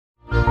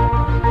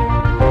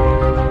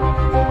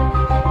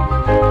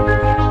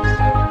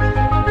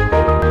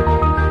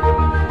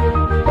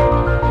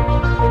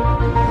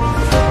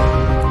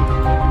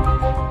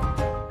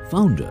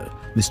founder,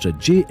 Mr.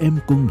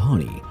 J.M.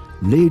 Kumbhani,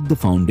 laid the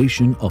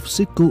foundation of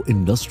Sikko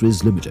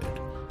Industries Limited,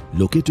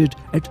 located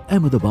at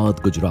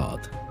Ahmedabad,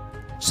 Gujarat.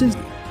 Since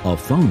our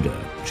founder,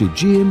 Shri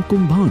J.M.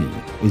 Kumbhani,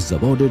 is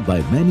awarded by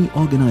many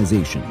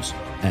organizations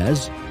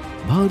as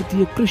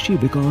Bharatiya Krishi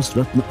Vikas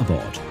Ratna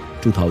Award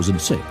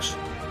 2006,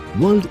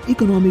 World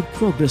Economic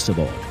Progress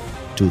Award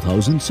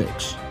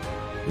 2006,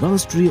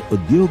 Rashtriya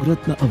Udyog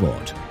Ratna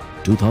Award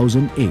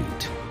 2008,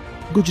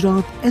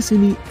 Gujarat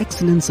SME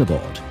Excellence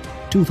Award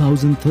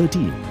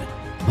 2013,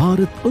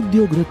 Bharat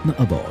Udyog Ratna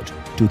Award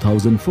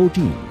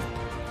 2014,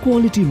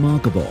 Quality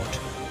Mark Award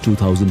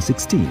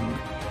 2016,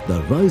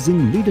 the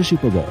Rising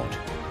Leadership Award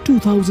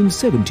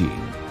 2017,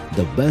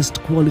 the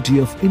Best Quality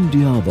of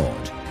India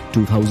Award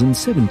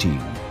 2017,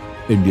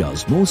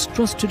 India's Most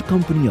Trusted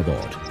Company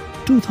Award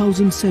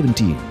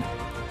 2017.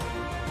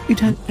 It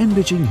had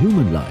enriching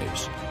human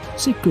lives.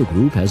 Sikko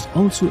Group has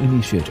also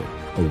initiated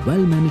a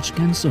well-managed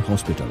cancer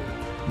hospital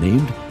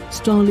named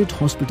Starlit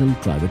Hospital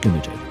Private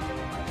Limited,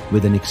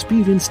 with an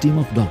experienced team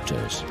of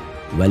doctors,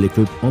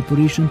 well-equipped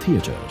operation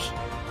theatres,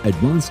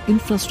 advanced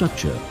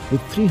infrastructure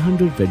with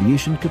 300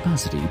 radiation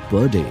capacity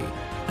per day,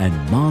 and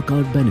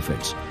Marcard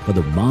benefits for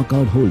the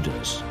Marcard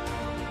holders.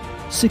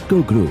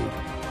 Sikko Group,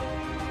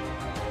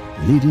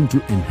 leading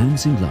to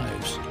enhancing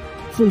lives,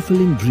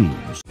 fulfilling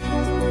dreams.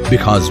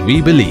 Because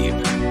we believe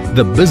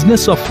the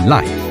business of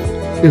life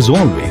is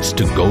always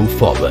to go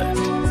forward.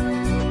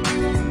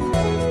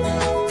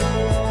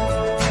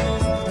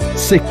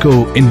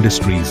 Sikko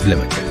Industries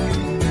Limited,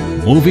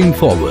 moving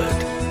forward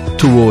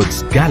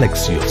towards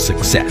galaxy of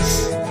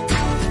success.